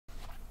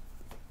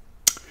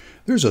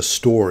There's a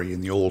story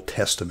in the Old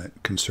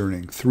Testament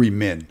concerning three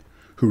men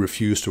who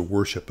refused to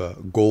worship a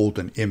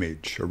golden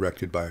image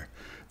erected by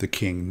the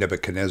king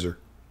Nebuchadnezzar.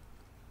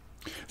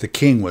 The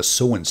king was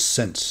so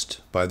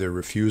incensed by their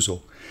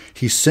refusal,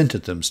 he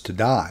sentenced them to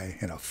die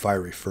in a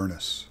fiery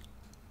furnace.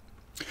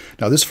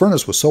 Now this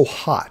furnace was so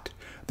hot,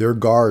 their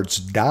guards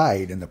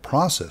died in the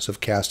process of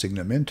casting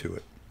them into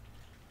it.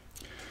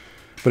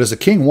 But as the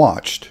king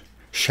watched,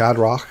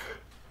 Shadrach,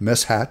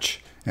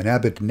 Meshach, and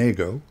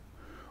Abednego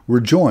were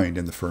joined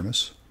in the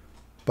furnace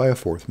by a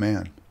fourth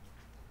man.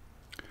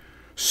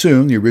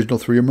 Soon the original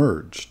three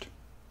emerged,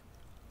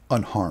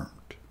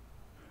 unharmed,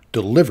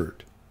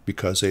 delivered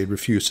because they had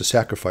refused to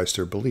sacrifice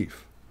their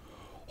belief,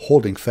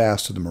 holding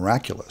fast to the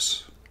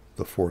miraculous,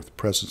 the fourth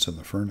presence in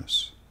the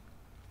furnace.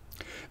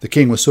 The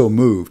king was so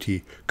moved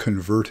he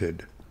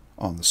converted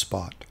on the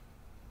spot.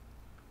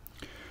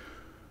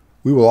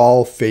 We will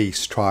all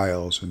face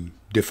trials and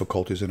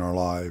difficulties in our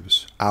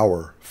lives,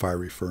 our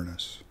fiery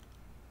furnace.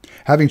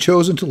 Having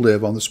chosen to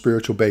live on the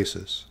spiritual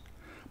basis,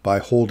 by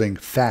holding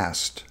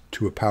fast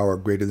to a power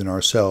greater than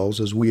ourselves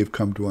as we have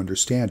come to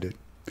understand it,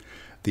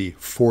 the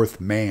fourth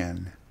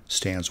man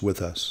stands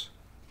with us,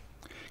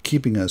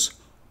 keeping us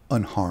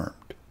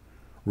unharmed,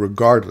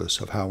 regardless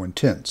of how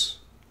intense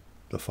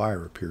the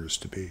fire appears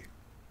to be.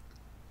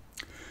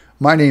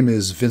 My name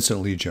is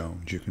Vincent Lee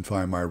Jones. You can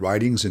find my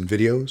writings and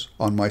videos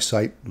on my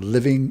site,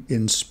 Living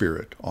in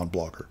Spirit on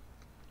Blogger.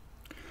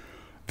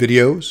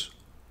 Videos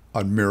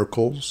on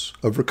miracles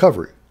of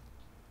recovery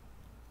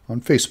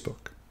on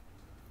Facebook,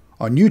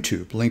 on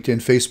YouTube, LinkedIn,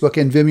 Facebook,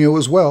 and Vimeo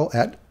as well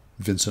at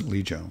Vincent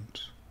Lee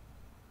Jones.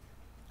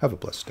 Have a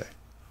blessed day.